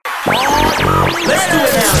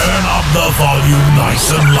the volume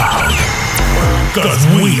nice and loud. Cause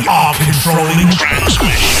we are controlling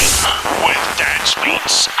transmission with dance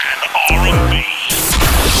beats and R&B.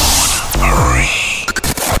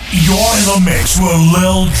 You're in the mix with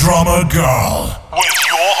Lil Drummer Girl. With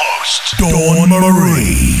your host, Dawn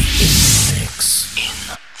Marie.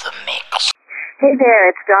 Hey there,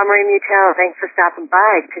 it's Dawn Marie Mutel. Thanks for stopping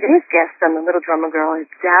by. Today's guest on The Little Drummer Girl is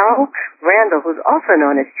Randall, who's also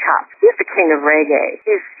known as Chop. He's the king of reggae.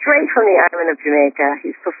 He's straight from the island of Jamaica.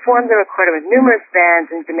 He's performed and recorded with numerous bands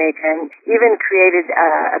in Jamaica and even created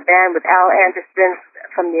a band with Al Anderson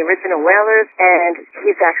from the original Wailers, and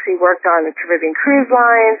he's actually worked on the Caribbean cruise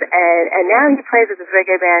lines, and now he plays with this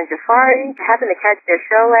reggae band Jahfari. I happened to catch their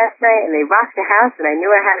show last night, and they rocked the house, and I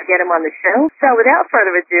knew I had to get him on the show. So without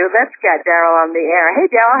further ado, let's get Dyrol on the air.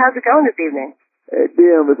 Hey, Dyrol, how's it going this evening? Hey,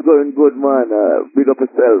 damn, it's going good, man. Big up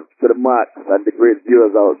yourself to the Max and the great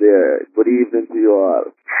viewers out there. Good evening to you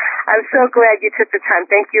all. I'm so glad you took the time.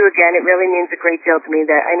 Thank you again. It really means a great deal to me.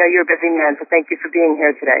 That I know you're a busy man, so thank you for being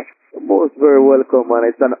here today. Most very welcome, man.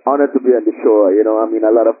 It's an honor to be on the show. You know, I mean,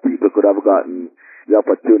 a lot of people could have gotten the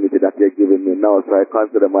opportunity that you're giving me now, so I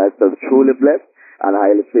consider myself truly blessed and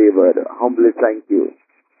highly favored. Humbly thank you.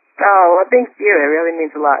 Oh, well, thank you. It really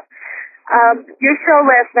means a lot. Your show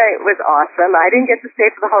last night was awesome. I didn't get to stay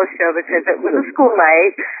for the whole show because it was a school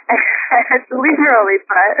night. I had to leave early,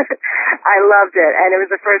 but I loved it. And it was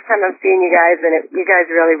the first time I've seen you guys, and you guys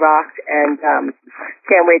really rocked. And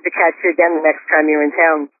can't wait to catch you again the next time you're in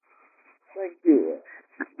town. Thank you.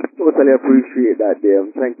 Totally appreciate that,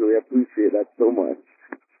 damn. Thank you. I appreciate that so much.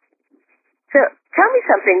 So tell me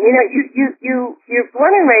something. You know, you're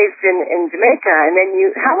born and raised in Jamaica, and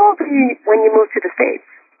then how old were you when you moved to the States?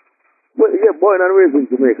 Well, yeah, born and raised in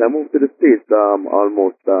Jamaica. I moved to the States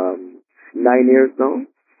almost 9 years now.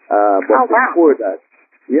 But before that,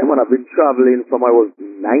 yeah, man, I've been traveling from I was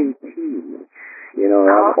 19. You know,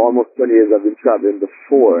 almost 20 years I've been traveling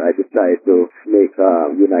before I decided to make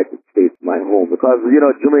United States my home. Because, you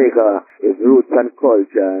know, Jamaica is roots and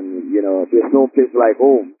culture, and, you know, there's no place like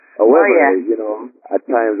home. However, you know, at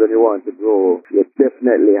times when you want to grow, you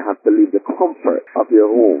definitely have to leave the comfort of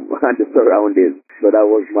your home and the surroundings. So that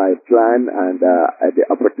was my plan, and the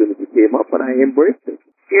opportunity came up, and I embraced it.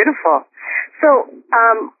 Beautiful. So,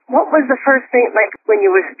 what was the first thing, like, when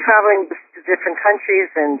you were traveling to different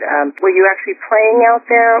countries, and were you actually playing out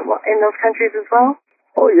there in those countries as well?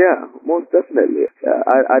 Oh, yeah, most definitely.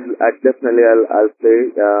 I'll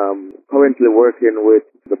say, currently working with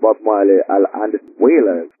the Bob Marley and the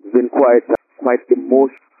Wailers. It's been quite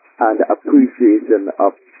emotion and appreciation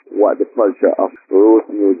of what the culture of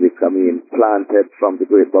roots music, planted from the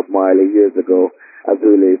great Bob Marley years ago, has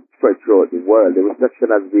really spread throughout the world. The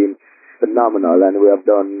reception has been phenomenal, and we have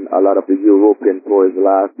done a lot of the European tours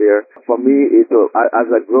last year. For me, as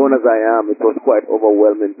grown as I am, it was quite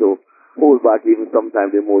overwhelming to hold back even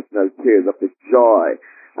sometimes the emotional tears of the joy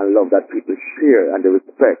and love that people share and the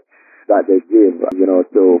respect that they give, you know,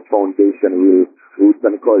 to foundation, real roots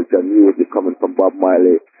and culture music coming from Bob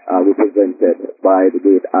Marley, represented by the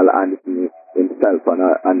great Al Anderson himself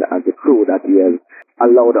and the crew that he has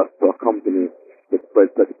allowed us to accompany to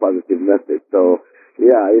spread such a positive message. So,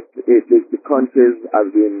 yeah, the countries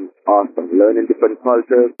have been awesome. Learning different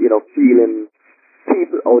cultures, you know, feeling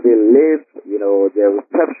people, how they live, you know, their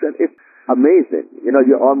reception. It's amazing. You know,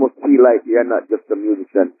 you almost feel like you're not just a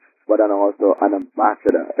musician, but also an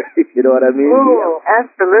ambassador. You know what I mean? Oh, yeah.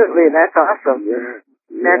 Absolutely. That's awesome. Yeah.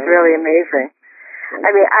 That's really amazing. I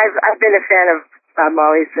mean, I've been a fan of Bob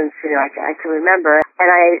Marley since, you know, I can remember. And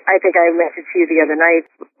I think I mentioned to you the other night,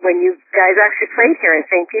 when you guys actually played here in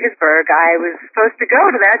St. Petersburg, I was supposed to go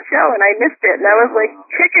to that show, and I missed it. And I was, like,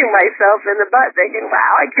 kicking myself in the butt, thinking,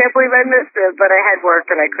 wow, I can't believe I missed it. But I had work,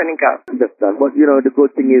 and I couldn't go. Understand. But, you know, the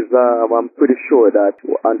good thing is I'm pretty sure that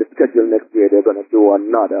on the schedule next year, they're going to do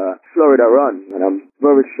another Florida run. And I'm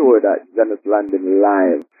very sure that Dennis Landon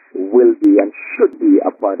Live will be and should be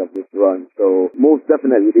a part of this run. So most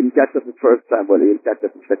definitely, you didn't catch us the first time, but you'll catch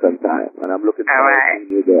us the second time. And I'm looking forward to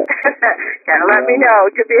seeing you there. Gotta let me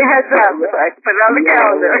know. Give me a heads up. So I can put it on the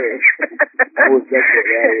calendar. Most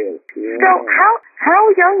definitely, I will. Yeah. So how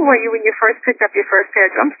young were you when you first picked up your first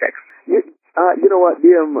pair of drumsticks? You know what,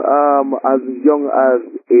 Liam? As young as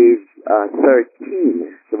age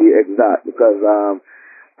 13, to be exact, because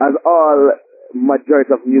as all majority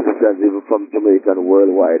of musicians, even from Jamaica and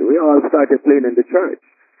worldwide, we all started playing in the church.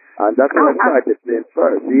 And that's how I started playing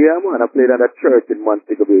first. Yeah, man, I played at a church in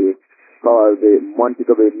Montego Bay called the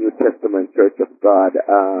Montego Bay New Testament Church of God.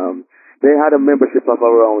 They had a membership of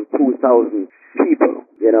around 2,000 people,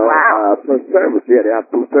 you know, per service. Yeah, they have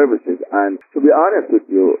 2 services. And to be honest with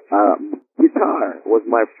you, guitar was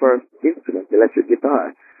my first instrument, electric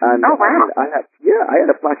guitar. And oh, wow. I had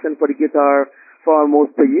a passion for the guitar for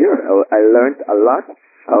almost a year. I learned a lot.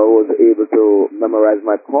 I was able to memorize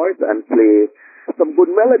my chords and play some good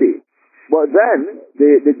melody. But then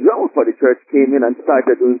the drummer for the church came in and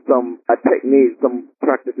started doing some techniques, some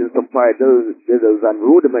practicing some paradiddles and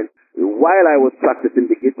rudiments while I was practicing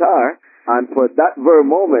the guitar. And for that very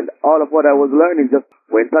moment, all of what I was learning just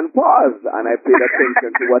went on pause, and I paid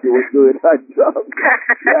attention to what he was doing on drums.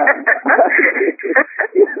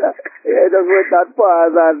 It just went on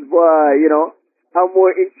pause, and boy, I'm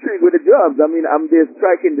more intrigued with the drums. I mean, I'm there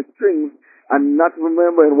striking the strings and not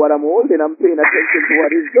remembering what I'm holding. I'm paying attention to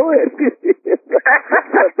what he's doing.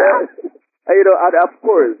 And of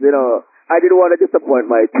course, I didn't want to disappoint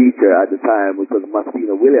my teacher at the time, which was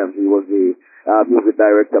Masina Williams. He was the music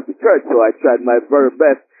director of the church, so I tried my very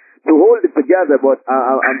best to hold it together, but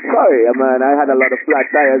I'm sorry, man, I had a lot of flat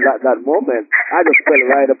tires at that moment. I just fell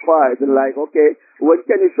right apart and like, okay, when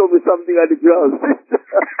can you show me something on the drums?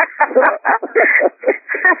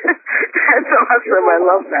 That's awesome, I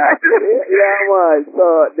love that. Yeah, man.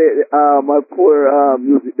 So my poor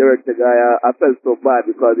music director guy, I felt so bad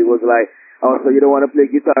because he was like, oh, so you don't want to play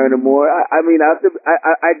guitar anymore? I mean, I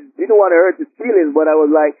didn't want to hurt his feelings, but I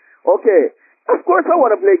was like, okay, of course I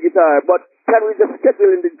want to play guitar, but can we just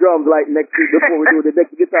schedule in the drums like next week before we do the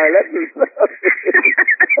next guitar lessons?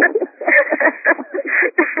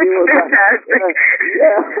 He was like,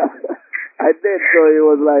 yeah, I did. So he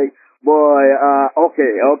was like, boy,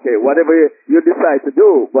 okay, whatever you decide to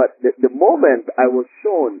do. But the moment I was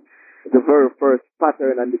shown the very first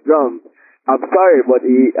pattern on the drums, I'm sorry, but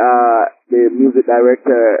the music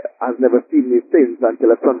director has never seen me since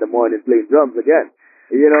until a Sunday morning playing drums again.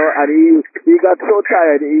 And he got so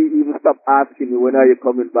tired, he even stopped asking me, when are you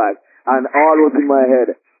coming back? And all was in my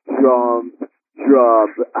head, drums,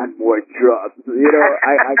 and more drums.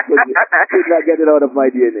 I could not get it out of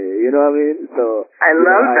my DNA, you know what I mean? So I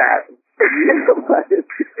love that.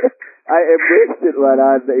 I embraced it, man.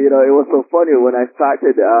 And, it was so funny when I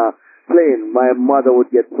started playing. My mother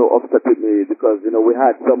would get so upset with me because, we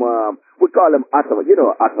had some, we call them Ottomans,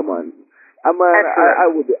 Ottomans. And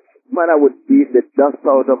I would beat the dust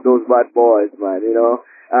out of those bad boys, man,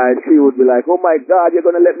 And she would be like, oh my God, you're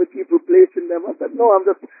going to let me keep replacing them? I said, no, I'm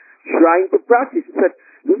just trying to practice. She said,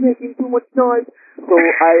 you're making too much noise. So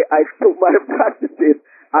I took my practices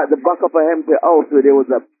at the back of a empty house where there was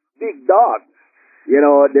a big dog.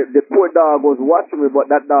 The poor dog was watching me, but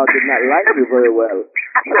that dog did not like me very well.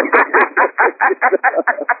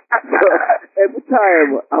 So every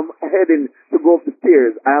time I'm heading to go up the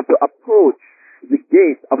stairs, I have to approach the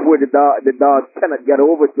gate of where the dog cannot get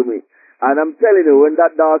over to me. And I'm telling you, when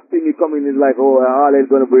that dog see me coming, he's like, oh, Harley's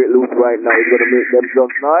going to break loose right now. He's going to make them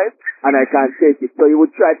drums noise, and I can't take it. So he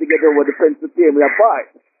would try to get over the fence to tear me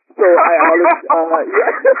apart. So I always,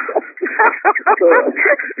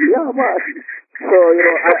 yeah, man. So,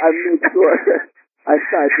 I made sure I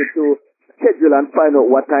started to schedule and find out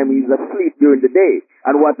what time he's asleep during the day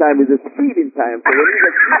and what time is his feeding time. So when he's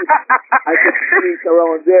asleep, I could sneak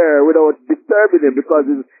around there without disturbing him because,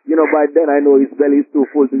 by then I know his belly is too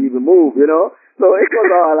full to even move, So it was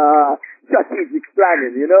all strategic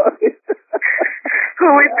planning, Who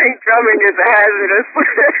would think drumming is a hazardous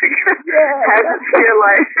hazardous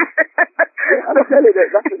life? I'm telling you,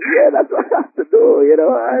 that's what I have to do,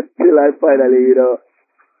 until I finally,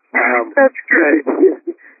 that's great.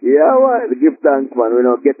 Yeah, well, give thanks, man.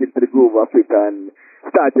 Get into the groove of it and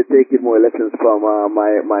started taking more lessons from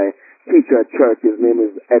my teacher at church. His name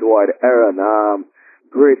is Edward Aaron.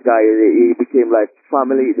 Great guy. He became like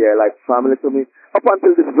family. They're like family to me. Up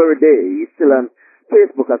until this very day, he's still on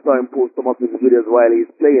Facebook. I saw him post some of his videos while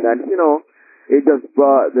he's playing, and it just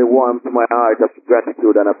brought the warmth to my heart of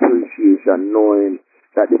gratitude and appreciation, knowing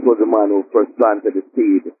that this was the man who first planted the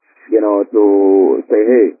seed, to say,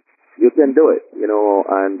 hey, you can do it,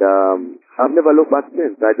 and I've never looked back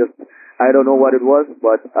since. I don't know what it was,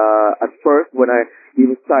 but at first when I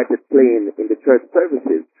even started playing in the church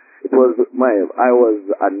services, I was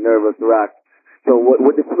a nervous wreck. So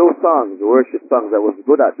with the slow songs, the worship songs, I was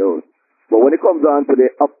good at those. But when it comes on to the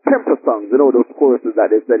up-tempo songs, those choruses that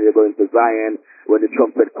they said you're going to Zion when the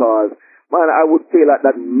trumpet calls, man, I would feel like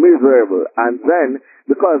that miserable. And then,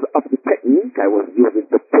 because of the technique I was using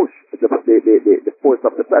to push the force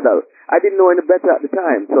of the pedal, I didn't know any better at the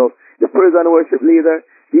time. So the praise and worship leader,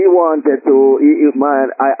 he wanted to,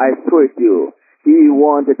 I swear to you, he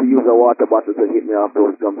wanted to use a water bottle to hit me off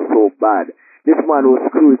those drums so bad. This man would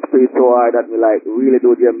screw his face so hard at me like, really,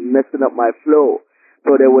 dude, you're messing up my flow.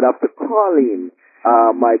 So they would have to call in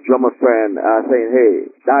my drummer friend saying, hey,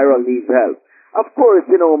 Dyrol needs help. of course,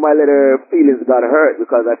 my little feelings got hurt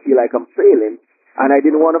because I feel like I'm failing, and I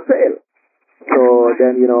didn't want to fail. So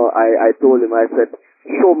then, I told him, I said,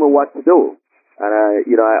 show me what to do. And I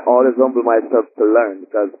always humble myself to learn,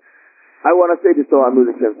 because I want to say this to our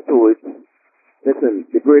musicians too. Listen,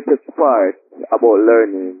 the greatest part about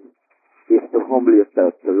learning is to humble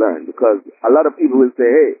yourself to learn, because a lot of people will say,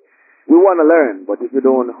 hey, we want to learn, but if you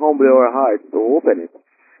don't humble our hearts to open it,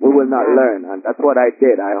 we will not learn. And that's what I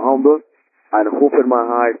did. I humbled and opened my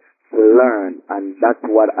heart to learn, and that's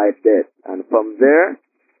what I did. And from there,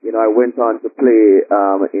 I went on to play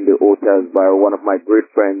in the hotels by one of my great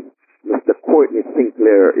friends, Mr. Courtney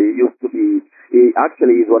Sinclair. He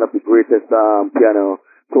actually is one of the greatest piano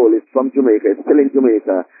soloists from Jamaica. He's still in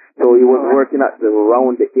Jamaica. So he was working at the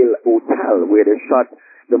Round the Hill Hotel where they shot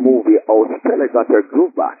the movie Our Stella Got Her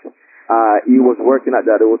Groove Back. He was working at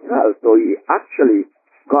that hotel, so he actually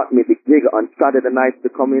got me the gig on Saturday nights to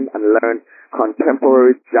come in and learn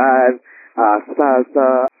contemporary jazz,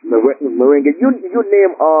 salsa, merengue, you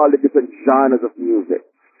name all the different genres of music.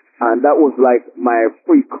 And that was like my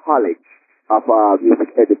free college of music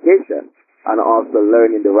education, and also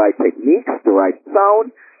learning the right techniques, the right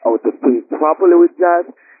sound, how to sing properly with jazz.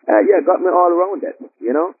 Got me all around it,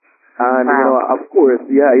 And, wow. of course,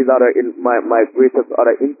 my greatest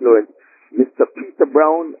other influence, Mr. Peter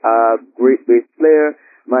Brown, great bass player.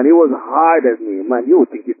 Man, he was hard as me. Man, you would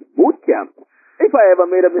think it's boot camp. If I ever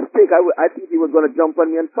made a mistake, I think he was going to jump on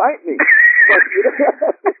me and fight me. But,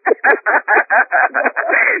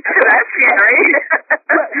 That's scary.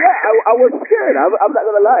 I was scared. I'm not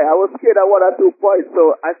going to lie. I was scared at 1 or 2 points.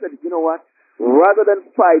 So I said, you know what? Rather than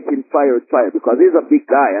fighting fire with fire, because he's a big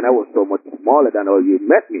guy and I was so much smaller than all you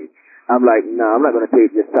met me, I'm like, no, I'm not going to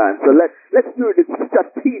take this time. So let's do this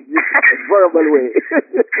strategic, verbal way.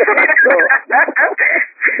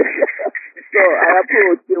 So I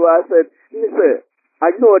approached you. I said, listen,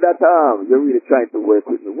 I know that you're really trying to work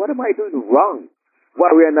with me. What am I doing wrong?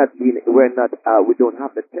 Why we don't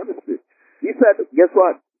have the chemistry? He said, guess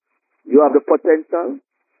what? You have the potential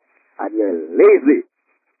and you're lazy.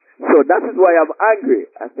 So that is why I'm angry.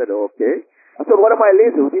 I said, okay. I said, what am I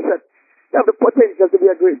lazy with? He said, you have the potential to be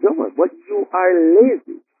a great drummer, but you are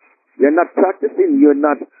lazy. You're not practicing. You're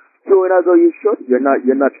not throwing as though you should. You're not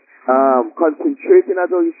concentrating as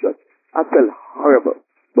though you should. I felt horrible.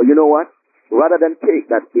 But you know what? Rather than take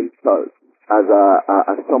that insult as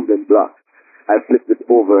a stumbling block, I flipped it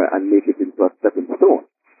over and make it into a stepping stone.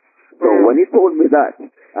 So when he told me that,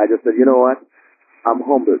 I just said, you know what? I'm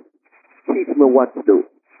humbled. Teach me what to do.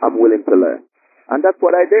 I'm willing to learn. And that's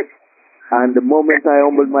what I did. And the moment I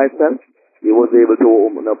humbled myself, he was able to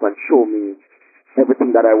open up and show me everything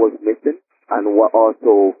that I was missing, and what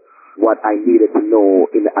I needed to know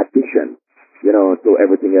in addition, to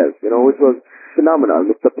everything else, which was phenomenal.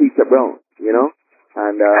 Mr. Peter Brown,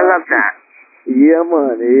 and I love that. Yeah,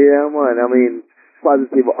 man. I mean,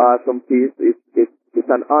 positive, awesome piece. It's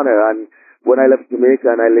an honor. And when I left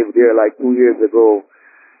Jamaica and I lived there like 2 years ago,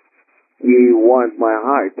 he warmed my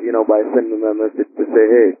heart, by sending me a message to say,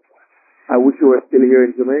 hey, I wish you were still here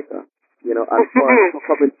in Jamaica. And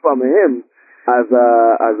coming from him as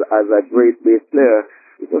a great bass player,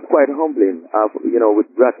 it was quite humbling,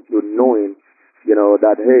 with gratitude, knowing,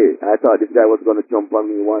 that, hey, I thought this guy was going to jump on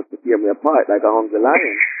me and wants to tear me apart like a hungry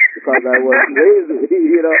lion because I was lazy,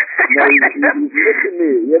 Now he's missing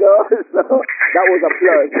me, So that was a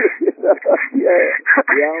plus. Yeah,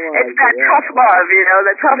 man. It's that tough love,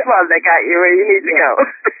 the tough love that got you where you need to go.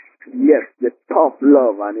 Yes, the tough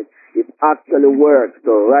love, and it actually worked.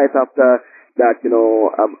 So right after that,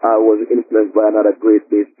 I was influenced by another great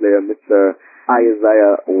bass player, Mr.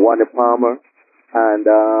 Isaiah Wani Palmer. And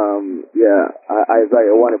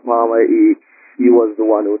Isaiah Wani Palmer, he was the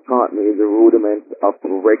one who taught me the rudiments of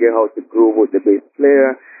reggae, how to groove with the bass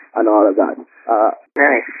player and all of that.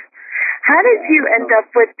 Nice. How did you end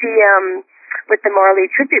up with the Marley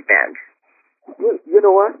tribute band? Well, you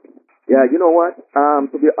know what? Yeah, you know what?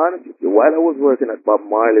 To be honest with you, while I was working at Bob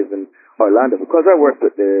Marley's in Orlando, because I worked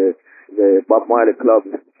with the Bob Marley Club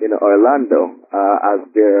in Orlando as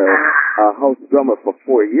their house drummer for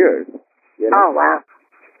 4 years. Oh, wow.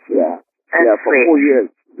 Yeah. That's for sweet. 4 years.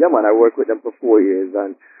 Yeah, man, I worked with them for 4 years.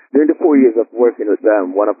 And during the 4 years of working with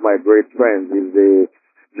them, one of my great friends is the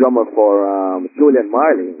drummer for Julian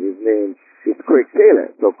Marley. His name is Craig Taylor.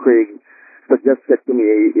 So Craig suggested to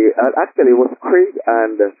me, actually it was Craig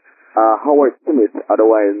and Howard Smith,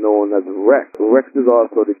 otherwise known as Rex. Rex is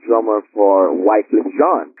also the drummer for Wycliffe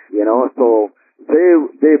Jean, so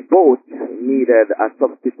they both needed a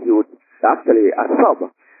substitute, actually a sub,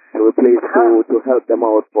 to replace to help them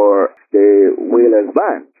out for the Wailers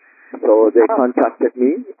band. So they contacted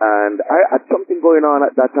me, and I had something going on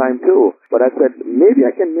at that time too. But I said, maybe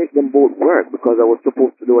I can make them both work, because I was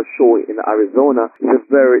supposed to do a show in Arizona the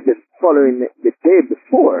following the day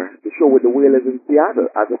before the show with the Wailers in Seattle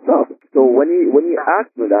as a sub. So when he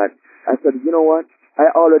asked me that, I said, you know what? I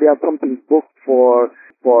already have something booked for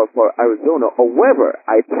Arizona. However,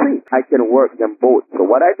 I think I can work them both. So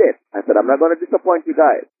what I did, I said, I'm not going to disappoint you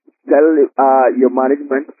guys. Tell your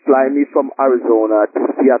management, fly me from Arizona to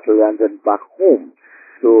Seattle and then back home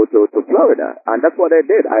to Florida. And that's what I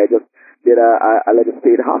did. I just I let the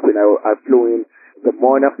state happen. I flew in the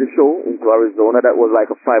morning of the show into Arizona. That was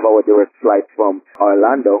like a 5-hour direct flight from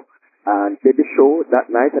Orlando. And did the show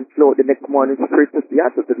that night and flew the next morning straight to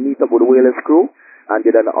Seattle to meet up with the Wailers crew. And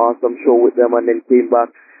did an awesome show with them, and then came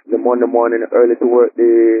back the Monday morning early to work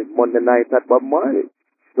the Monday night at Bob Marley.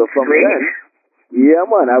 So from then, yeah,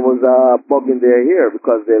 man, I was bugging their hair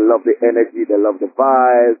because they love the energy, they love the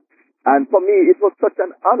vibes. And for me, it was such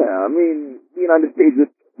an honor. I mean, being on the stage with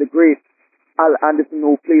the great Al Anderson,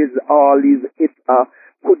 who plays all these hits,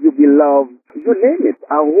 Could You Be Loved, you name it,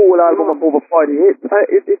 a whole album of over 40 hits.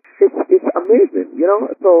 It's amazing, you know.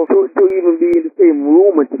 So to even be in the same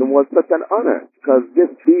room with them was such an honor, because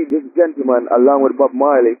this gentleman, along with Bob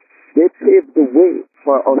Marley, they paved the way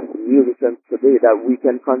for us musicians today that we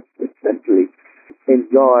can consistently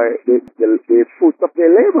enjoy the fruits of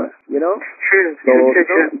their labor, you know. True.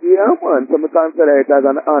 Yeah, man. So I consider it as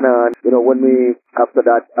an honor. And, you know, after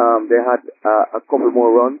that, they had a couple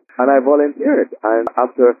more runs, and I volunteered. And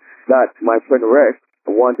after that, my friend Rex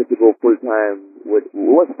wanted to go full-time with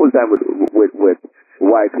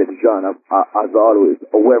White and John, as always.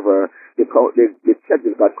 However, the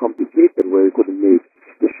schedule got complicated where he couldn't make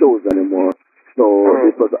the shows anymore. So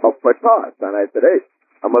it was up for toss. And I said, hey,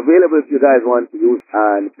 I'm available if you guys want to use,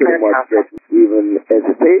 and pretty much didn't even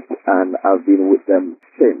hesitate, and I've been with them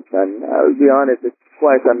since. And I'll be honest, it's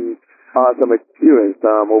quite an awesome experience.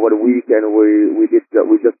 Over the weekend, we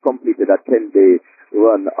just completed a 10-day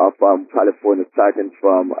run of California, starting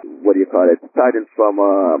from Ukiah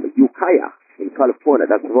in California.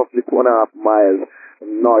 That's roughly 2.5 miles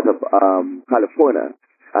north of California.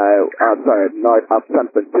 North of San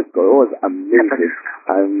Francisco. It was amazing.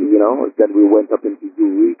 And, you know, then we went up into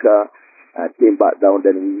Eureka, came back down,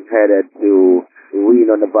 then we headed to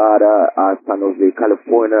Reno, Nevada, San Jose,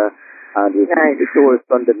 California, and we finished the tour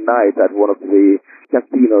Sunday night at one of the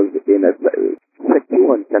casinos in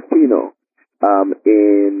Secuan Casino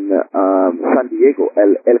in San Diego,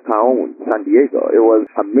 El Cajon, San Diego. It was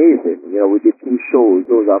amazing. You know, we did 2 shows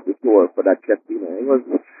off the tour for that casino. It was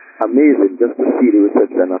amazing just to see the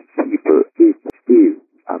reception of people. It is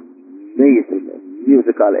amazing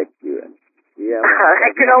musical experience. Yeah,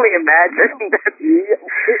 I can only imagine.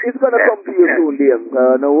 It's going to come to you soon, Liam.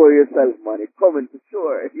 No worry yourself, man. It's coming for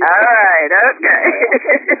sure. Yeah. All right, okay.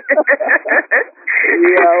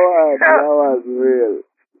 That was real.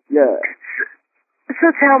 Yeah.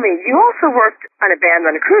 So tell me, you also worked on a band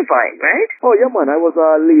on a cruise line, right? Oh yeah, man. I was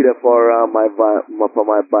a leader for my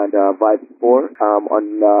band Vibes 4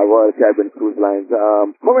 on Royal Caribbean Cruise Lines.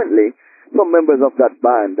 Currently, some members of that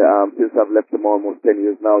band, since I've left them almost 10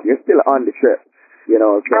 years now, they're still on the ship. You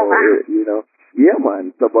know, so you know, yeah,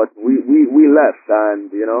 man. So, but we left, and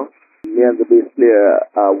you know, me and the bass player,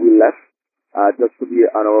 we left just to be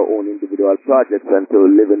on our own individual projects and to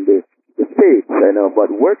live in the States, you know.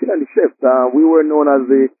 But working on the ship, we were known as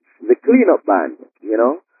the cleanup band, you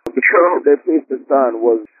know. The first they faced the sun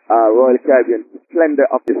was Royal Caribbean Splendor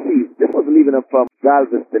of the Seas. This was leaving up from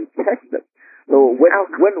Galveston, Texas. So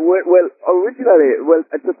originally,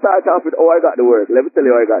 to start off with, I got the work. Let me tell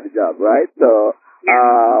you how I got the job, right? So,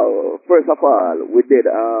 first of all, we did,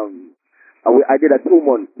 I did a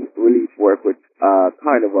 2-month relief work with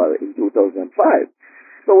Carnival in 2005.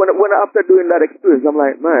 So when after doing that experience, I'm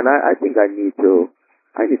like, man, I think I need to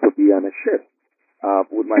be on a ship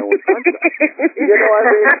with my own contract. You know what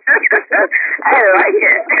I mean? I like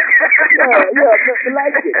it. I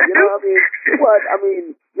like it. You know what I mean? But I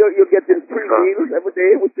mean, you're getting free meals every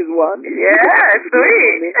day, which is one. Yeah,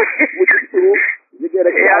 sweet. Which is two. You get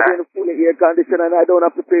a cabin full of air conditioner, and I don't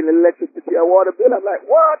have to pay an electricity or water bill. I'm like,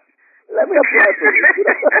 what? Let me apply for it.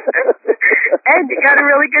 And you got a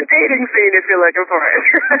really good dating scene if you're looking for it.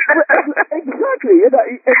 Exactly. You know,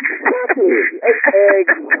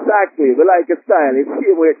 exactly. We like a style. It's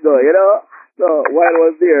see where it goes, you know. So while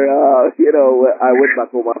I was there, you know, I went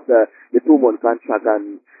back home after the 2-month contract,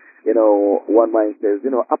 and you know, one man says,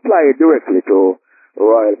 you know, apply directly to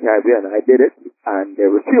Royal Caribbean. I did it, and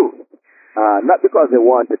they refused. Not because they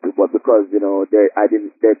wanted to, but because, you know, they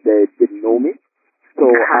didn't know me. So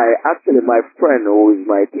my friend who is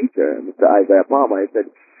my teacher, Mr. Isaiah Palmer, I said,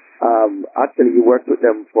 Actually, he worked with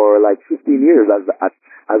them for like 15 years as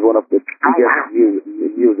one of the biggest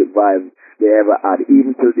music vibes they ever had.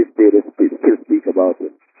 Even till this day, they still speak about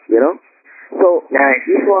it. You know. So nice.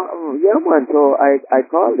 Yeah, man. So I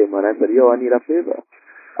called him and I said, yo, I need a favor.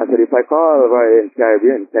 I said, if I call Royal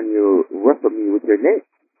Caribbean, can you refer me with your name?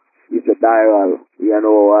 He said, Dyrol, you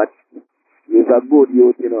know what? He's a good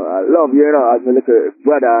youth, you know. I love you, you know, as my little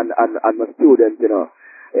brother and my student, you know.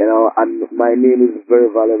 You know, and my name is very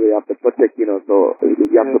valuable. You have to protect, you know, so you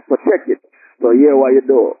have to protect it. So here what you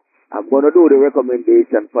do. I'm going to do the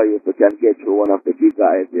recommendation for you so you can get through one of the big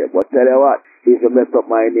guys here. But tell you what, if you mess up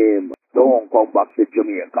my name, don't come back to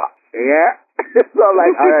Jamaica. Yeah? So I'm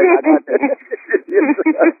like, all right, I got it.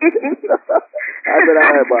 I said,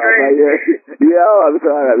 all right, boss. Yeah, I'm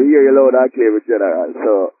sorry. I hear you loud and clear with General.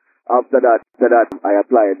 So after that, I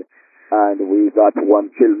applied. And we got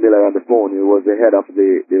one Phil Miller on the phone. He was the head of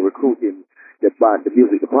the recruiting, the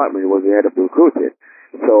music department. He was the head of the recruiting.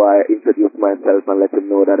 So I introduced myself and let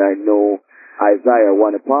him know that I know Isaiah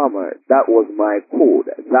Wani Palmer. That was my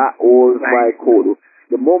code. My code.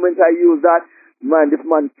 The moment I used that, man, this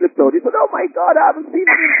man flipped out. He said, oh my God, I haven't seen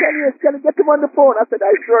him in 10 years. Can I get him on the phone? I said,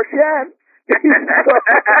 I sure can.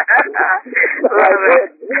 So I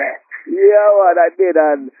did. Yeah, what I did.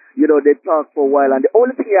 And, you know, they talked for a while. And the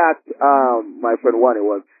only thing he asked my friend Wani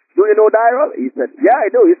was, do you know Dyrol? He said, yeah,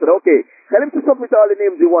 I do. He said, okay, tell him to submit all the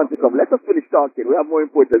names you want to come. Let us finish talking. We have more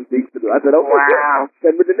important things to do. I said, okay, wow.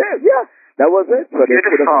 Send me the names. Yeah, that was it. So they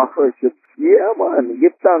put us on the first ship. Yeah, man,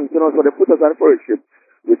 give thanks. You know, so they put us on the first ship,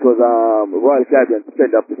 which was Royal Caribbean to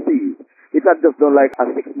send up the seas. It had just done like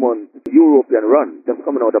a 6-month European run, just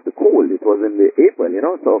coming out of the cold. It was in the April, you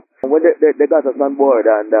know. So when they got us on board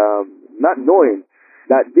and not knowing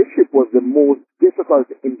that this ship was the most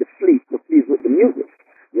difficult in the fleet to please with the music.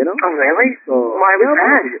 You know? Oh, really? So, why was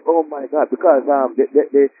that? Oh, my God. Because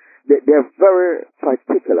they're very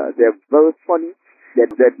particular. They're very funny. They're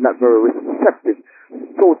not very receptive,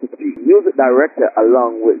 so to speak. Music director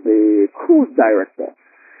along with the cruise director,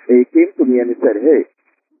 he came to me and he said, hey,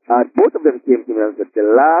 both of them came to me and said, the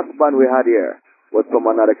last band we had here was from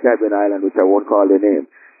another Caribbean island, which I won't call the name.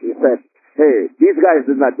 He said, hey, these guys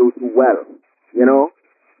did not do too well. You know?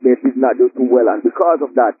 They did not do too well, and because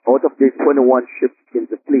of that, out of the 21 ships in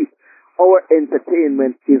the fleet, our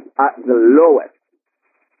entertainment is at the lowest.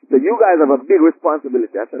 So you guys have a big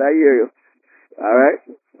responsibility. I said, I hear you. All right?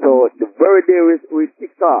 So the very day we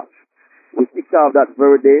kicked off that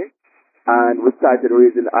very day, and we started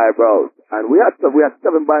raising eyebrows. And we had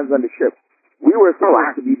 7 bands on the ship. We were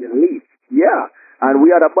supposed to be the lead. Yeah. And we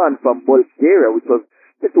had a band from Bulgaria, which was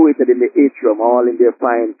situated in the atrium, all in their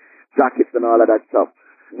fine jackets and all of that stuff.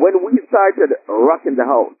 When we started rocking the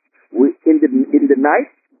house, in the night,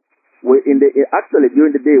 actually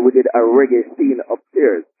during the day we did a reggae scene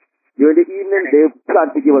upstairs. During the evening, they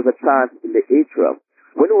planned to give us a chance in the atrium.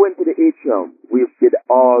 When we went to the atrium, we did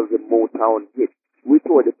all the Motown hits. We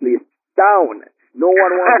tore the place down. No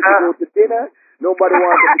one wanted to go to dinner. Nobody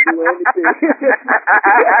wanted to do anything.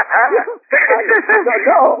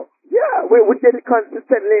 We did it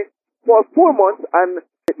consistently for 4 months, and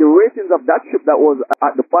the ratings of that ship that was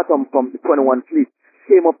at the bottom from the 21 fleet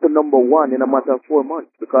came up to number 1 in a matter of 4 months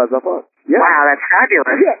because of us. Yeah. Wow, that's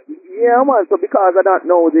fabulous. Yeah, man. So because I don't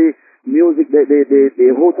know the music,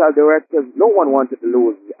 the hotel directors, no one wanted to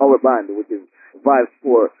lose our band, which is Vibe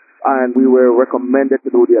 4. And we were recommended to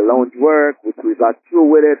do the lounge work, which we got through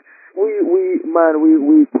with it.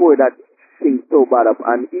 We tore that thing so bad up.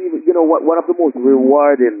 And even, you know, one of the most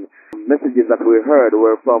rewarding messages that we heard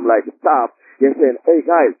were from like the staff. They're saying, hey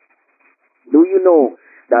guys, do you know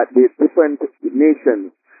that the different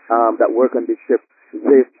nations that work on this ship,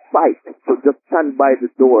 they fight to just stand by the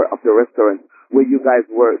door of the restaurant where you guys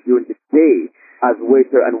work during the day as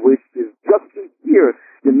waiter and waitress just to hear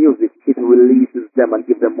the music. It releases them and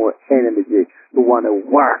gives them more energy to want to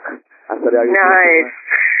work. I said, nice.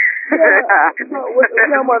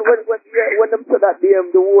 When them said that,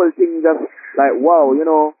 the whole thing just like, wow, you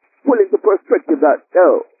know, pull into perspective that,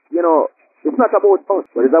 you know, it's not about us,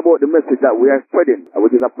 but it's about the message that we are spreading,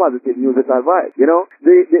 which is a positive musical vibe, you know?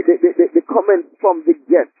 The comments from the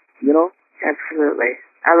guests, you know? Absolutely.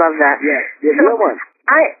 I love that. Yeah, man.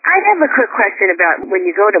 I have a quick question about when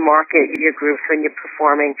you go to market your groups, when you're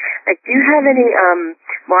performing. Like, do you have any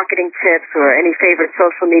marketing tips or any favorite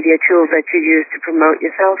social media tools that you use to promote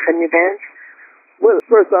yourself and your bands? Well,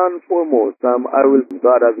 first and foremost,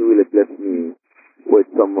 God has really blessed me with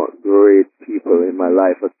some great people in my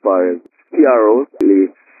life as far as PROs, really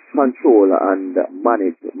control and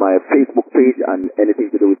manage my Facebook page and anything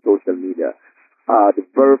to do with social media. The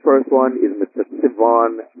very first one is Mr.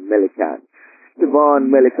 Sivan Melican. Siobhan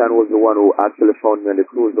Melican was the one who actually found me on the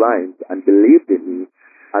cruise lines and believed in me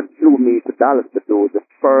and flew me to Dallas to do the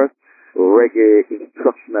first reggae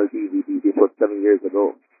instructional DVD. This was 7 years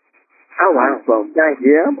ago. Oh, wow. And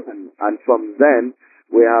from then,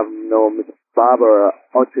 we have now Miss Barbara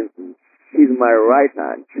Hutchinson. She's my right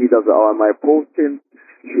hand. She does all my posting.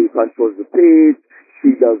 She controls the page.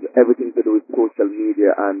 She does everything to do with social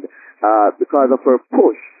media. And because of her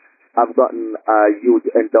push, I've gotten a huge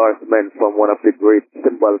endorsement from one of the great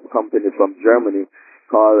cymbals companies from Germany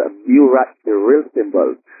called Murat, the Real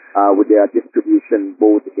Cymbals, with their distribution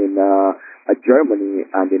both in Germany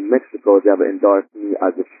and in Mexico. They have endorsed me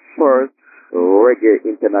as the first reggae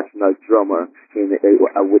international drummer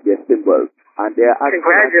with their cymbals. And they are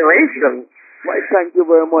congratulations. Why, thank you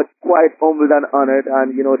very much. Quite humbled and honored.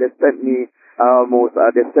 And, you know, they sent me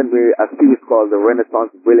they sent me a series called the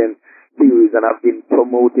Renaissance Brilliant Series, and I've been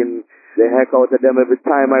promoting the heck out of them every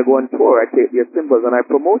time I go on tour. I take their cymbals and I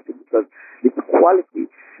promote it because it's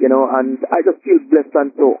quality, you know, and I just feel blessed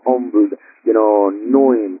and so humbled, you know,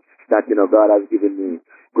 knowing that, you know, God has given me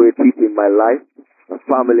great people in my life, my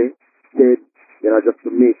family, kids, you know, just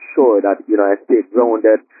to make sure that, you know, I stay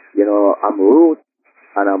grounded, you know, I'm rooted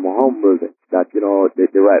and I'm humbled that, you know,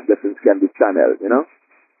 the right blessings can be channeled, you know.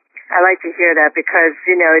 I like to hear that because,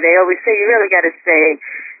 you know, they always say you really got to stay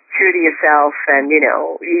true to yourself, and, you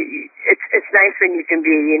know, it's nice when you can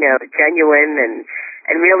be, you know, genuine and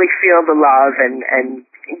really feel the love and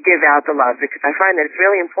give out the love, because I find that it's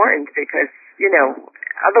really important because, you know,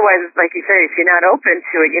 otherwise, like you say, if you're not open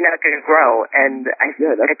to it, you're not going to grow. And I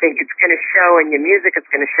think it's going to show in your music, it's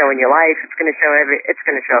going to show in your life, it's going to show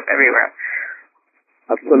up everywhere.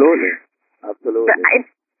 Absolutely. Absolutely. But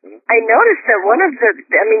I noticed that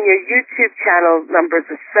your YouTube channel numbers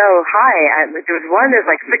are so high. There was one, there's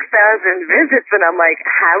like 6,000 visits, and I'm like,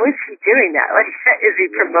 how is he doing that? Like, is he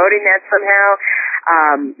promoting that somehow?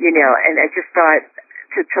 You know, and I just thought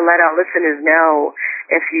to let our listeners know,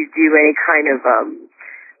 if you do any kind of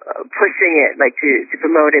pushing it, like to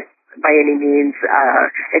promote it by any means,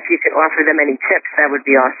 if you could offer them any tips, that would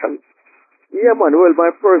be awesome. Yeah, man. Well,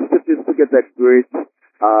 my first tip is to get that great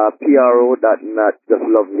PRO that not just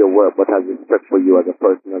loves your work but has respect for you as a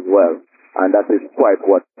person as well. And that is quite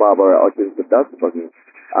what Barbara Hutchinson does for me.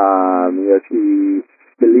 You know, she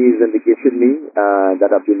believes in the gift in me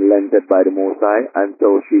that I've been lended by the Most High, and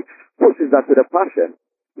so she pushes that with a passion.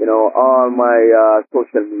 You know, all my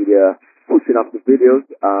social media, pushing up the videos,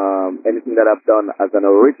 anything that I've done as an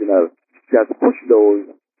original, she has pushed those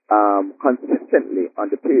consistently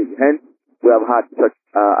on the page. Hence, we have had such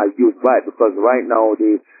a huge vibe, because right now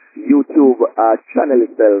the YouTube channel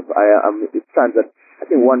itself, it stands at, I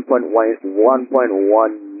think, 1.1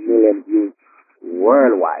 million views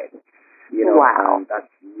worldwide. You know, wow. And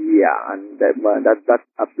that's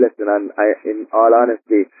a blessing. And in all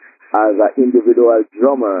honesty, as an individual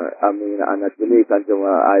drummer, and a Jamaican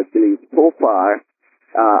drummer, I believe so far,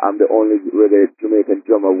 I'm the only really Jamaican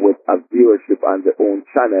drummer with a viewership on their own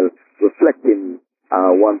channel reflecting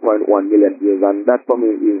 1.1 million views, and that for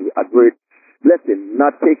me is a great blessing,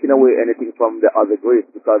 not taking away anything from the other greats,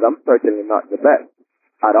 because I'm certainly not the best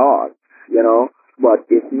at all, you know, but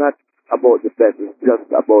it's not about the best, it's just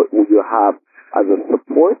about who you have as a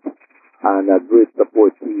support and a great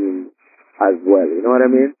support team as well, you know what I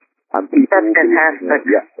mean? And people, that's fantastic.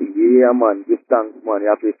 Yeah, man, give thanks, man.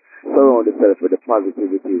 You have to surround yourself with the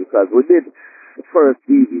positivity, because we did the first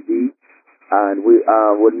DVD, and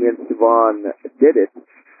when me and Siobhan did it,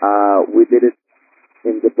 we did it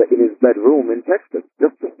in his bedroom in Texas,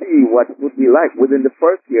 just to see what it would be like. Within the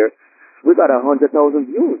first year, we got 100,000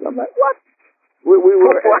 views. I'm like, what? We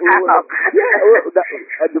were, wow.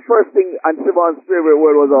 The first thing, and Siobhan's favorite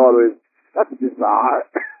word was always, that's bizarre.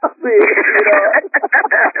 You know?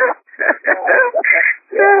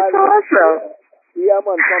 That's awesome. Yeah,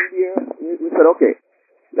 man, from there, we said, okay,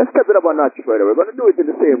 let's step it up a notch further. We're going to do it in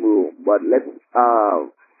the same room, but let's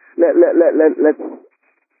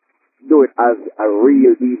do it as a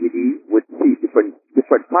real DVD with different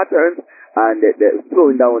patterns and the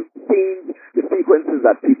slowing down scenes, the sequences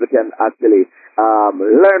that people can actually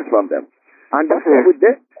learn from them. And that's what we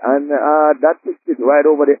did, and that took it right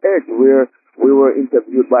over the edge. Where we were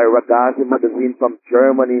interviewed by Reggae magazine from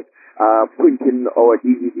Germany, printing our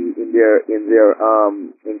DVD in their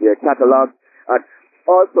catalog. And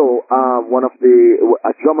also, one of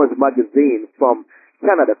a drummers magazine from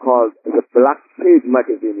Canada called the Black Page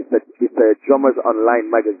magazine. It's a drummers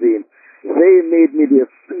online magazine. They made me the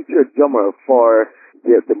featured drummer for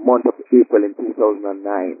the month of April in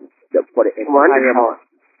 2009. For the entire month.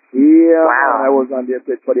 Yeah, wow. I was on their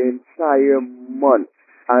page for the entire month.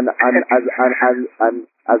 And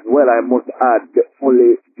as well, I must add the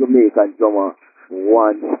only Jamaican drummer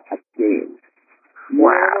once again.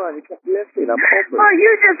 Wow. Yeah, man, it's a blessing. I'm humble. Well,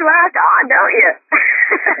 you just rock on, don't you?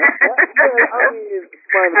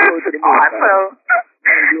 That's awesome.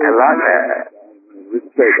 I love it.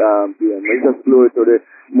 Respect, PM. It's just glory to the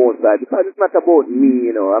Most High, because it's not about me,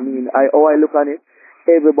 you know. I mean, I look at it,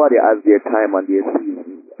 everybody has their time and their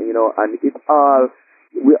season, you know, and we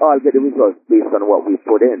all get the results based on what we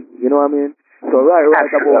put in, you know what I mean? So right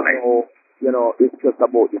about now, you know, it's just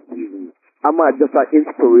about the season. I'm just an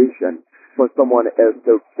inspiration for someone else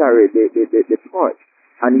to carry the torch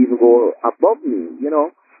and even go above me, you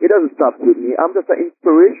know. It doesn't stop with me. I'm just an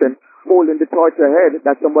inspiration holding the torch ahead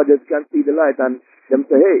that somebody else can see the light and them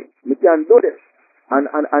say, hey, we can do this. And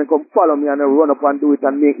come follow me and run up and do it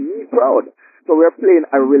and make me proud. So we're playing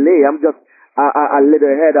a relay. I'm just a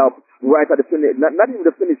little head up right at the finish, not even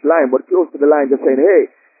the finish line, but close to the line, just saying, hey,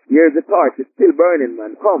 here's the torch. It's still burning,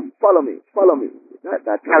 man. Come, follow me. That's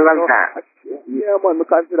I love that. Yeah, man. I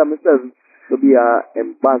consider myself to be an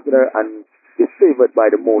ambassador and is favored by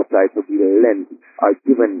the Most High to be lent or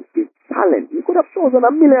given his talent. You could have chosen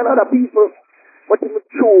a million other people, but you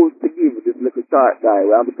chose to give this little short guy.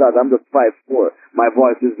 Well, because I'm just 5'4", my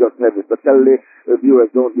voice is just heavy. So tell the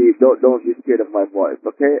viewers, don't be scared of my voice,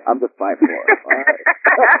 okay? I'm just 5'4". All right.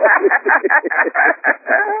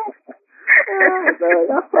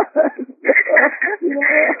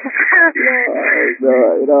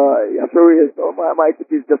 For real. So my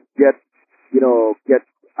tip is just get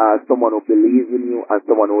someone who believes in you and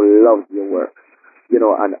someone who loves your work, you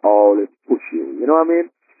know, and always push you. You know what I mean?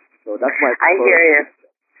 So that's my. I hear you.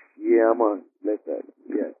 Yeah, man. Listen.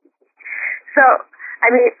 Yes. So, I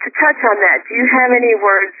mean, to touch on that, do you have any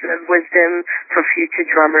words of wisdom for future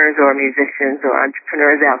drummers or musicians or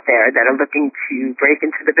entrepreneurs out there that are looking to break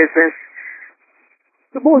into the business?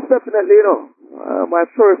 So most definitely, you know, my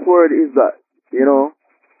first word is that, you know,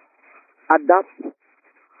 adapt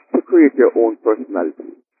to create your own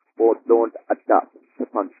personality, but don't adapt to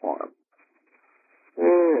conform.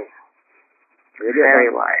 Very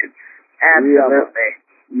wise. Absolutely.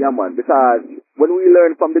 Yeah, man. Because when we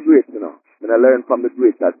learn from the greats, you know, when I learn from the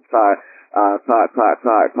greats at Carly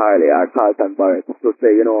or Carlton Barrett to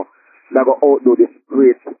say, you know, that go outdo this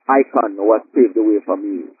great icon was paved the way for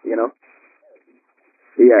me, you know.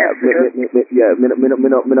 Yeah,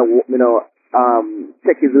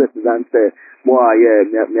 check his lessons and say, boy, yeah,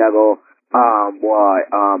 me I go,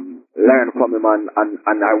 learn from him and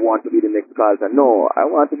I want to be the next Carlton. No, I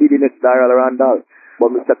want to be the next Dyrol Randall.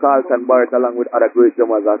 But Mr. Carlton Barrett, along with other great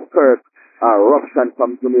drummers as Kirk, Robson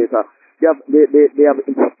from Jamaica, they have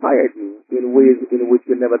inspired me in ways in which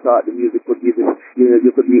you never thought the music could be.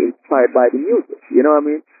 You could be inspired by the music. You know what I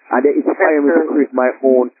mean? And they inspire me to create my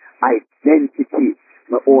own identity,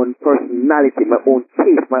 my own personality, my own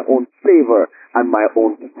taste, my own flavor, and my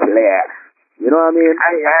own flair. You know what I mean?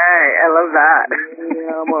 I love that.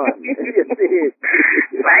 Yeah, man.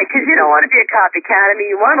 Right, because you don't want to be a copycat. I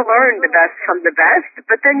mean, you want to learn the best from the best,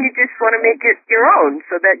 but then you just want to make it your own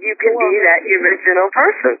so that you can be that original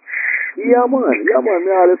person. Yeah, man.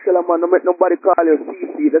 Me always tell them, man, don't make nobody call you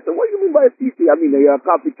CC. They say, what do you mean by CC? I mean, you're a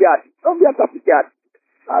copycat. Don't be a copycat.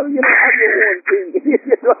 I mean, you know, have your own thing.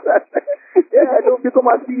 Yeah, don't become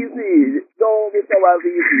a CC. Don't become a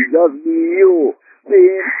CC. Just be you.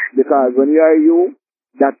 See? Because when you are you,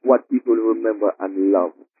 that's what people remember and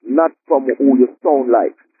love. Not from who you sound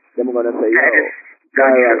like. Then we're going to say,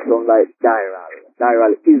 Dyrol sound like Dyrol.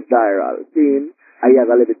 Dyrol is Dyrol. See? I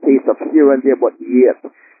have a little taste of here and there, but yes,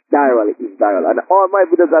 Dyrol is Dyrol. And all my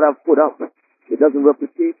videos that I've put up, it doesn't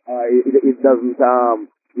replicate, it doesn't,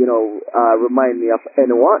 remind me of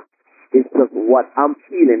anyone. It's just what I'm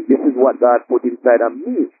feeling. This is what God put inside of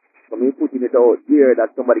me. So me putting it out there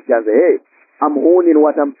that somebody can say, hey, I'm owning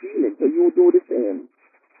what I'm feeling, so you do the same.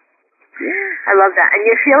 I love that. And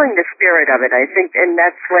you're feeling the spirit of it, I think, and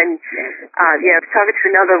that's when, I was talking to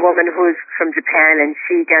another woman who's from Japan, and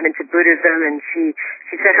she got into Buddhism, and she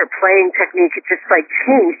said her playing technique had just,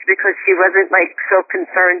 changed because she wasn't, so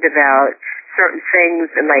concerned about certain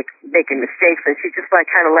things and, making mistakes, and she just,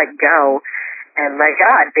 kind of let go and let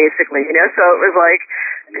God, basically, you know? So it was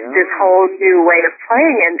this whole new way of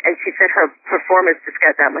playing, and she said her performance just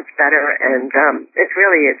got that much better, and it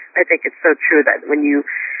really is. I think it's so true that when you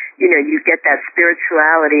get that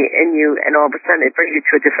spirituality in you, and all of a sudden it brings you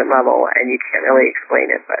to a different level, and you can't really explain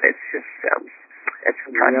it, but it's just, it's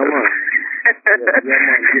impressive. Yeah, man.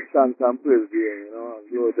 Give thanks and praise, you know,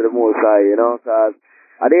 glory to the Most High, you know, because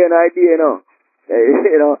at the end of the day,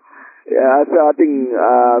 I saw a thing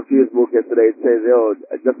Facebook yesterday. It says,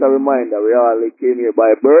 just a reminder, we all came here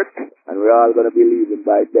by birth and we're all going to be leaving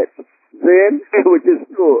by death. Saying, which is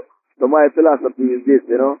true. So my philosophy is this,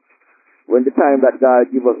 when the time that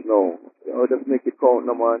God give us now, just make it count,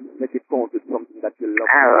 no man. Make it count with something that you love.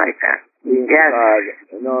 I like that. Yes.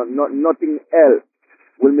 Because, nothing else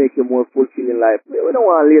will make you more fulfilling life. We don't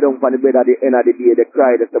want to lay down on the bed at the end of the day. They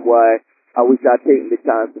cry, they say, boy, I wish I'd taken the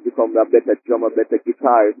chance to become a better drummer, better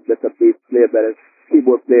guitarist, better bass player, better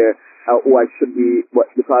keyboard player, who I should be. But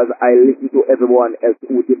because I listen to everyone else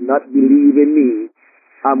who did not believe in me,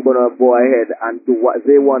 I'm going to go ahead and do what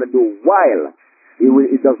they want to do while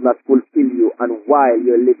it does not fulfill you and while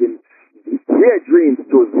you're living their dreams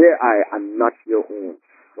through their eye and not your own.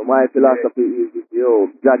 So my philosophy is,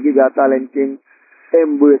 God give you a talent thing,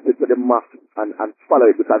 embrace it to the max and follow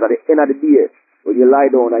it, because at the end of the day, when you lie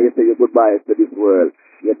down and you say your goodbyes to this world,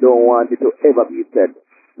 you don't want it to ever be said,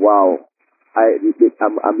 wow,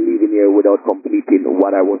 I'm leaving here without completing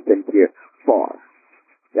what I was sent here for.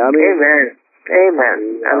 You know what I mean?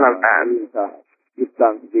 Amen. I love that. Give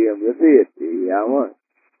thanks to him. You see it? Yeah, man.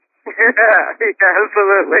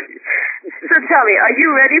 Absolutely. So tell me, are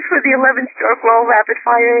you ready for the 11-stroke roll rapid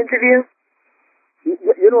fire interview?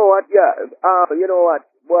 You know what? Yeah. You know what?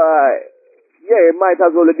 Boy, yeah, it might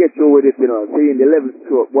as well get you with it, Seeing the 11th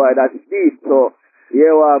stroke, boy, that's deep. So,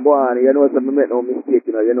 yeah, well, go on. So we make no mistake,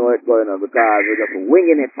 you know what's going on, because we're just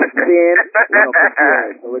winging it, seeing?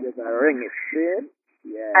 So we're just ring it, seeing?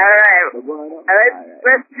 Yeah. All right.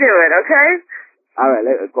 Let's do it, okay? All right,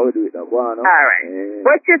 let's go do it now. Go on. All right.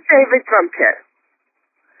 What's your favorite drum kit?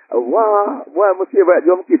 Well, my favorite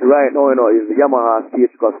drum kit right now, is the Yamaha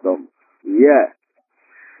Stage Custom. Yeah.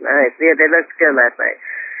 Nice. Yeah, they looked good last night.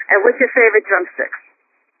 And what's your favorite drumsticks?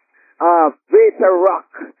 Veta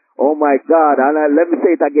Rock. Oh my God. And let me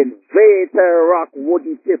say it again. Veta Rock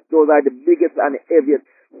wooden tips. Those are the biggest and heaviest,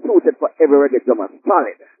 suited for every reggae drummer.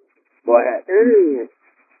 Solid. Go ahead.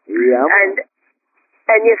 Yeah.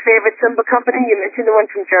 And your favorite cymbal company? You mentioned the one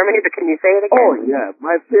from Germany, but can you say it again? Oh, yeah.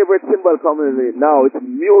 My favorite cymbal company now is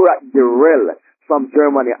Dyrol from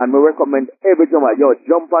Germany. And I recommend every drummer,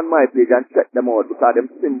 jump on my page and check them out, because them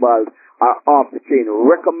cymbals are off the chain.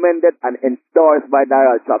 Recommended and endorsed by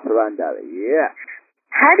Dyrol Randall. Yeah.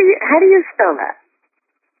 How do you spell that?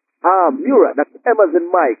 Mura, that's M as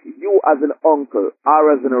in Mike, U as in Uncle,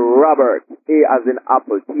 R as in Robert, A as in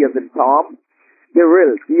Apple, T as in Tom,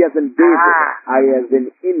 Dyrol, D as in David, I as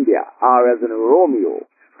in India, R as in Romeo,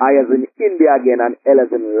 I as in India again, and L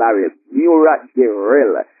as in Larry. Mura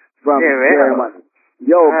Dyrol from Germany.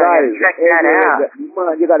 Yo, guys, check that out.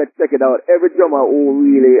 Man, you gotta check it out. Every drummer who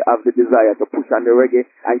really have the desire to push on the reggae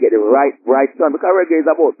and get the right sound, because reggae is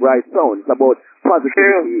about bright sound, it's about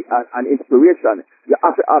positivity and inspiration. You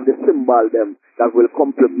have to have the cymbal them that will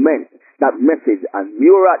complement that message. And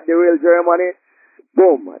Mura Dyrol Germany,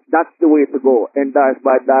 boom, that's the way to go. Endorsed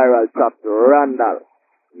by Dyrol Randall.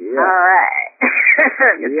 Yeah. All right.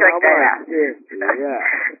 Check that out. Yeah.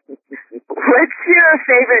 What's your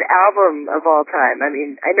favorite album of all time? I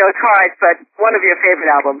mean, I know it's hard, but one of your favorite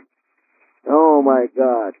albums. Oh, my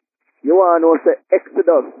God. You want to know, say,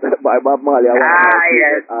 Exodus by Bob Marley.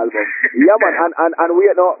 Yes. Album. Yeah, man. And we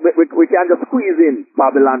can just squeeze in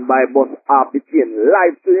Babylon by Bus off the chain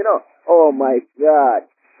live too, Oh, my God.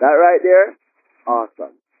 That right there?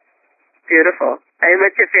 Awesome. Beautiful. And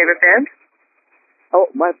what's your favorite band? Oh,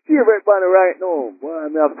 my favorite band right now. Boy, I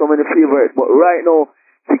have so many favorites, but right now,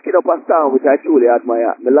 picking up a sound which I truly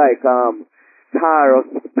admire. I like Taros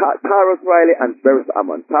Riley and Beres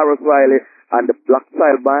Hammond. Taros Riley and the Black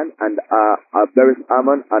Style Band, and Beres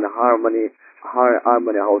Hammond and Harmony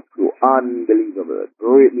House Crew. Unbelievable.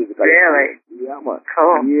 Great music. Really? Yeah, man.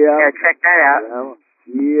 Cool. Yeah, check that out.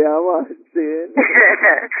 Yeah, man.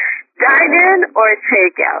 Dine in or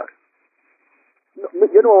take out?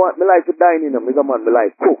 You know what? Me like to dine in. Me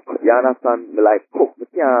like cook. You understand? Me like cook. Me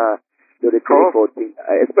can't do the takeout thing.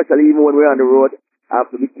 Especially even when we're on the road, I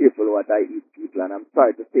have to be careful what I eat, people. And I'm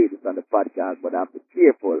sorry to say this on the podcast, but I have to be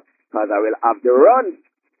careful because I will have the runs.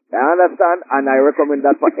 You understand? And I recommend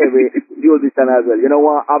that for every musician as well. You know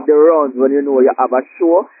what? Have the runs when you know you have a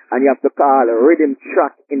show and you have to call a rhythm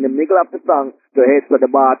track in the middle of the song to head to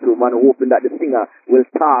the bathroom and hoping that the singer will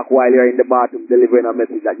talk while you're in the bathroom delivering a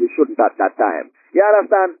message that you shouldn't at that time. You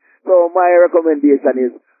understand? So my recommendation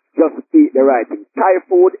is just eat the right thing. Thai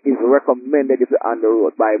food is recommended if you're on the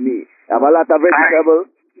road by me. You have a lot of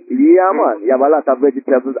vegetables. Yeah, man. You have a lot of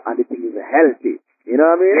vegetables and the thing is healthy. You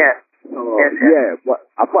know what I mean? Yeah. So, yeah, but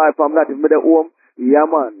apart from that, if you're at home, yeah,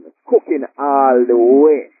 man, cooking all the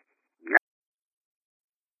way.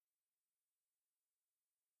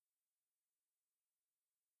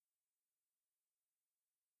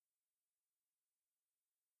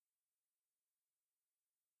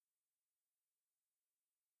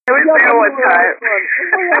 was there one time.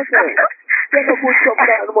 Get a good stuff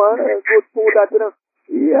that, man. Good food that, you know.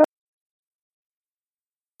 Yeah.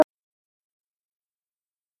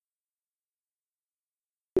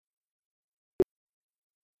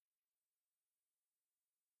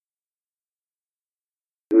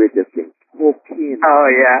 Greatest thing. Cocaine. Oh,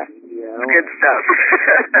 yeah. Yeah. Good stuff.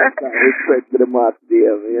 Respect to the mass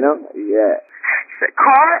deal, you know? Yeah.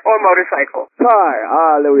 Car or motorcycle? Car,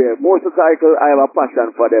 all the way. Motorcycle, I have a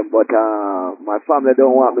passion for them, but my family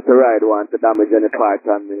don't want me to ride one to damage any parts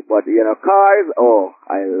on me. But, you know, cars, oh,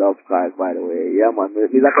 I love cars, by the way. Yeah, man.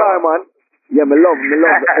 He's a car, man. Yeah, me love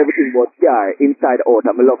everything about car, inside out,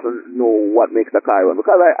 and me love to know what makes the car run.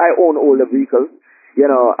 Because I own all the vehicles, you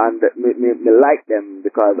know, and me like them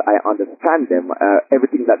because I understand them,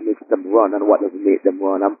 everything that makes them run and what doesn't make them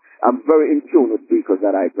run. I'm very in tune with vehicles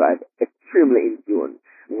that I drive, extremely in tune.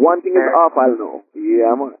 One thing is off, I'll know.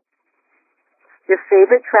 Yeah, man. Your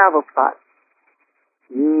favorite travel spot?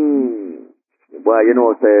 Well, you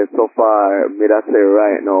know, so far, me that say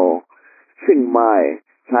right now, Chiang Mai,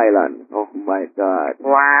 Thailand. Oh my God.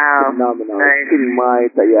 Wow. Phenomenal. Nice. Chiang Mai,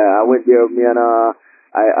 yeah, I went there,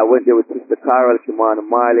 I went there with Sister Carol, Shimon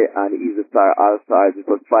Marley, and Easy Star All Stars. It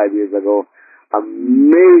was 5 years ago.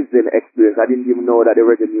 Amazing experience. I didn't even know that the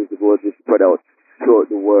reggae music was just spread out throughout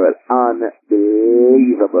the world.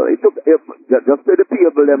 Unbelievable. It took, just so the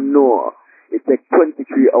people them know, it takes 23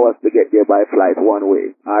 hours to get there by flight one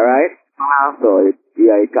way. All right? Wow. So, it's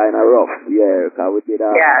kind of rough. Yeah, because we did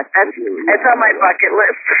yeah, it's on my bucket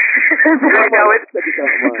list. I know it's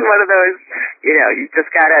one of those, you know, you just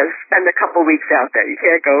got to spend a couple weeks out there. You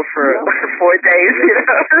can't go for 4 days, you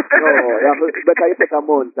know. No, but I take a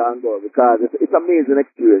month and go because it's amazing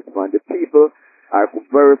experience, man. The people are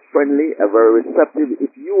very friendly and very receptive.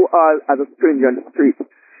 If you are as a stranger on the street,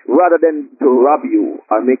 rather than to rob you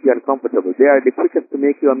or make you uncomfortable, they are the quickest to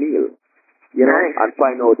make you a meal, you know, and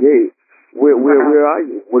find out, hey, where are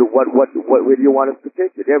you? What where do you want us to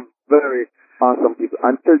take you? They're very awesome people.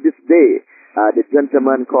 Until this day, the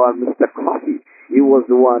gentleman called Mr. Coffee, he was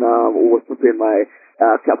the one who was preparing my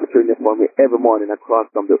cappuccino for me every morning across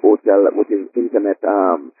from the hotel with his internet,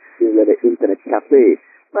 the internet cafe.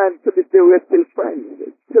 Man, to this day, we're still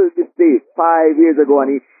friends. Till this day, 5 years ago,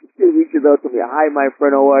 and he still reaches out to me. Hi, my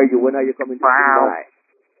friend, how are you? When are you coming to Dubai?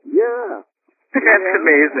 Yeah. That's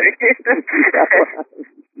amazing. Yeah.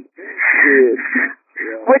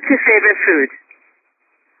 What's your favorite food?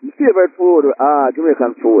 My favorite food,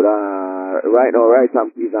 Jamaican food. Right now, rice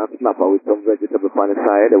and peas and snapper with some vegetable on the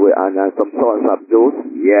side and some sour sap juice.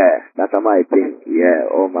 Yeah, that's my thing. Yeah,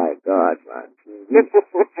 oh my God, man.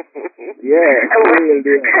 Yeah.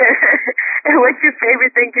 And what's your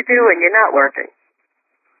favorite thing to do when you're not working?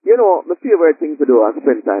 You know, my favorite thing to do is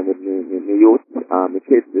spend time with my youth. My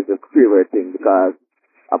kids is a favorite thing because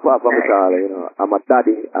apart from it all, you know, I'm a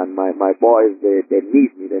daddy and my boys, they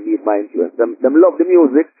need me, they need my influence. Them love the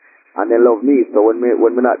music and they love me. So when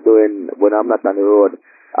I'm not on the road,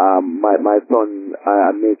 my son,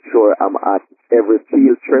 I make sure I'm at every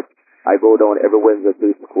field trip. I go down every Wednesday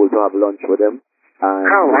to school to have lunch with him. And,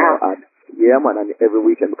 wow. Yeah, man, and every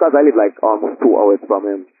weekend, because I live like almost 2 hours from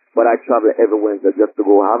him, but I travel every Wednesday just to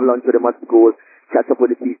go have lunch with him at school, catch up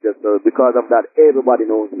with the teachers. So because of that, everybody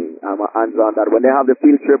knows me. I'm hands on that. When they have the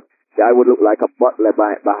field trip, I would look like a butler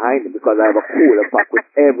behind him because I have a cooler pack with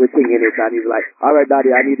everything in it. And he's like, all right,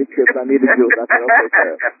 Daddy, I need the chips, I need the juice. I said, okay,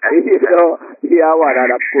 sir. You know, yeah, what,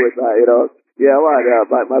 and of course, you know, yeah, what,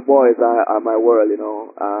 but my boys are my world, you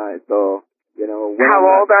know. So, you know. How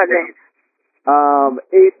old are they? 8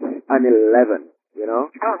 and 11, you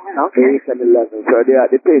know. Oh, okay. 8 and 11. So they are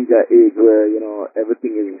the danger age where, you know,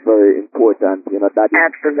 everything is very important. You know, that is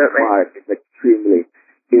smart. It's extremely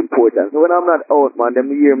important. So when I'm not out, man,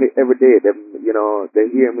 them hear me every day. Them, you know, they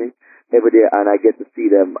hear me every day, and I get to see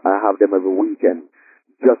them. I have them every weekend.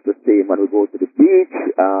 Just the same, man. We go to the beach.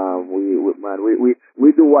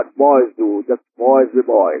 We do what boys do. Just boys with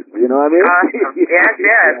boys. You know what I mean? Awesome. Yes.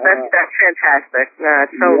 That's fantastic.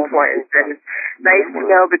 It's so important. And nice to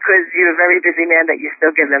know because you're a very busy man that you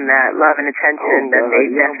still give them that love and attention that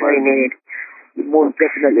they definitely need. Most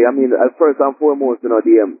definitely. I mean, first and foremost, you know,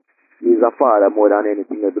 he's a father more than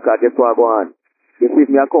anything else. Because guess what, go on? You see,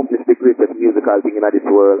 me accomplish the greatest musical thing in this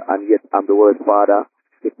world, and yet I'm the worst father.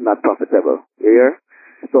 It's not profitable. You hear?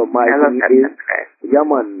 So my thing is, yeah,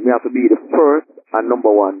 man, me have to be the first and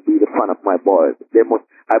number one, be the fan of my boys.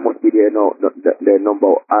 I must be their their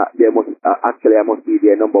number. I must be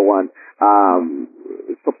their number one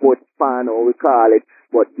support fan, or we call it.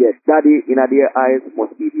 But yes, Daddy in their eyes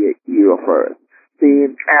must be their hero first.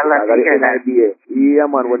 Seeing, I love to hear that. Yeah,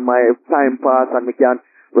 man. When my time pass and me can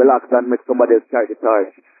relax and make somebody else carry the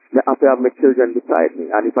torch, I have to have my children beside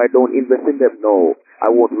me. And if I don't invest in them now, I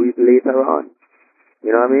won't reap later on.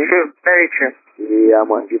 You know what I mean? True. Very true. Yeah,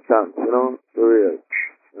 man, give thanks, you know, for real.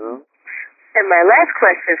 You know? And my last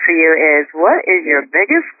question for you is, what is your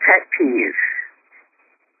biggest pet peeve?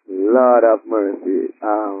 Lord have mercy.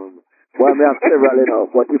 Well, I have several, you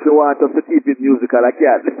know, but if you want us to keep it musical, I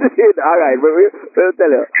can. All right, but we'll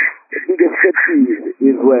tell you. The biggest pet peeve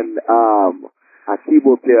is when a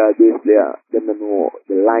keyboard player, a bass player, they don't know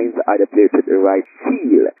the lines are the played with the right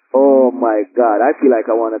feel. Oh my God, I feel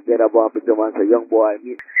like I want to get up off the drum and say, young boy,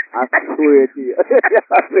 I swear to you. You're going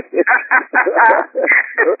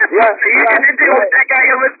to do what that guy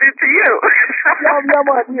almost did to you. yeah, man.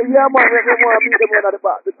 Remember, I meet them one at the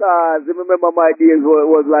back because remember my days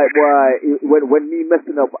was like, boy, when me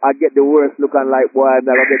messing up, I get the worst looking like, boy, and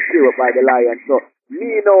I get killed up by the lion. So,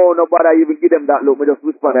 me, no, nobody even give them that look. Me just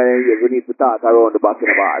whisper in their ears. We need to talk around the back of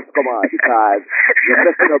the bars. Come on, because you're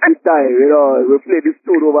messing up this time, you know. We played this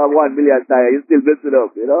tune over 1 million times. You're still messing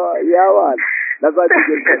up, you know. Yeah, man. That's why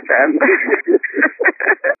biggest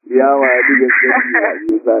yeah, man. Biggest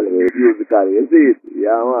musically. You see it?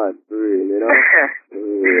 Yeah, man. For real, you know.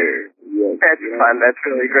 Yes, that's fun. That's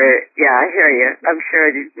really great. Yeah, I hear you. I'm sure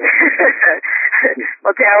you.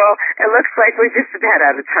 Well, Darryl, it looks like we're just about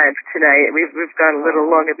out of time for tonight. We've gone a little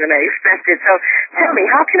longer than I expected. So tell me,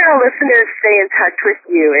 how can our listeners stay in touch with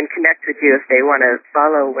you and connect with you if they want to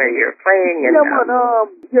follow where you're playing? And,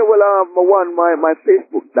 my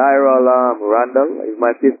Facebook, Dyrol Randall is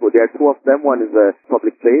my Facebook. There are two of them. One is a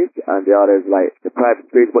public page and the other is like the private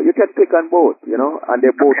page. But you can click on both, you know, and they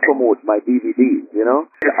both promote my DVDs, you know.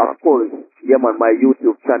 Of course, my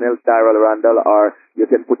YouTube channel, Dyrol Randall, or you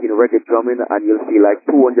can put in reggae drumming and you'll see like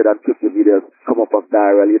 250 videos come up of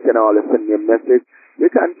Dyrol. You can always send me a message. You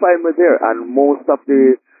can find me there. And most of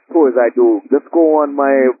the tours I do, just go on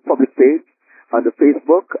my public page on the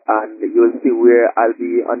Facebook and you'll see where I'll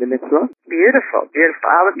be on the next run. Beautiful, beautiful.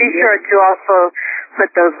 I will be sure to also put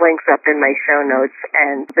those links up in my show notes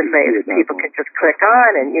and the way people can just click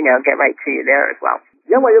on and, you know, get right to you there as well.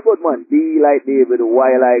 Yeah, man, you're good, man. D like David,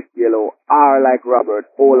 Y like Yellow, R like Robert,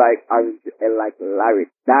 O like Orange, L like Larry.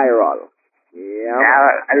 Dyrol. Yeah.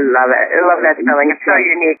 I love it. I love that spelling. It's so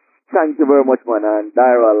unique. Thank you very much, man. And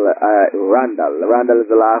Dyrol Randall. Randall is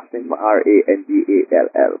the last name,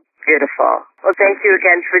 Randall. Beautiful. Well, thank you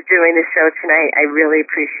again for doing the show tonight. I really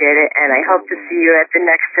appreciate it, and I hope to see you at the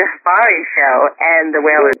next Jahfari show and the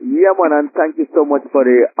Whalers. Yeah, man, and thank you so much for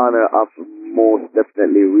the honor of most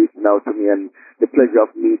definitely reaching out to me and the pleasure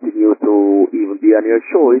of meeting you to even be on your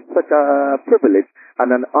show. It's such a privilege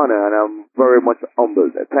and an honor, and I'm very much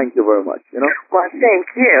humbled. Thank you very much, you know. Well, thank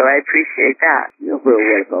you. I appreciate that. You're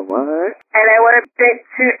very welcome, all right? And I want to thank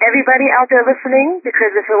to everybody out there listening,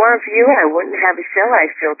 because if it weren't for you, I wouldn't have a show. I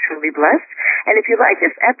feel truly blessed. And if you like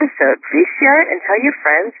this episode, please share it and tell your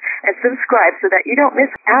friends and subscribe so that you don't miss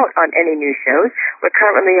out on any new shows. We're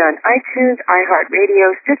currently on iTunes,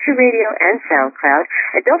 iHeartRadio, Stitcher Radio, and SoundCloud.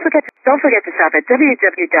 And don't forget to stop at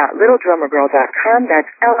www.littledrummergirl.com. That's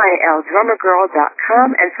LILDrummergirl.com,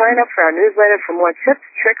 and sign up for our newsletter for more tips,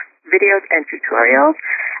 tricks, videos, and tutorials.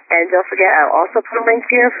 And don't forget, I'll also put a link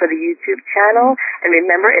here for the YouTube channel. And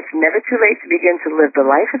remember, it's never too late to begin to live the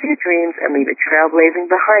life of your dreams and leave a trail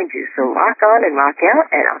blazing behind you. So rock on and rock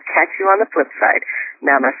out, and I'll catch you on the flip side.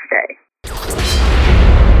 Namaste.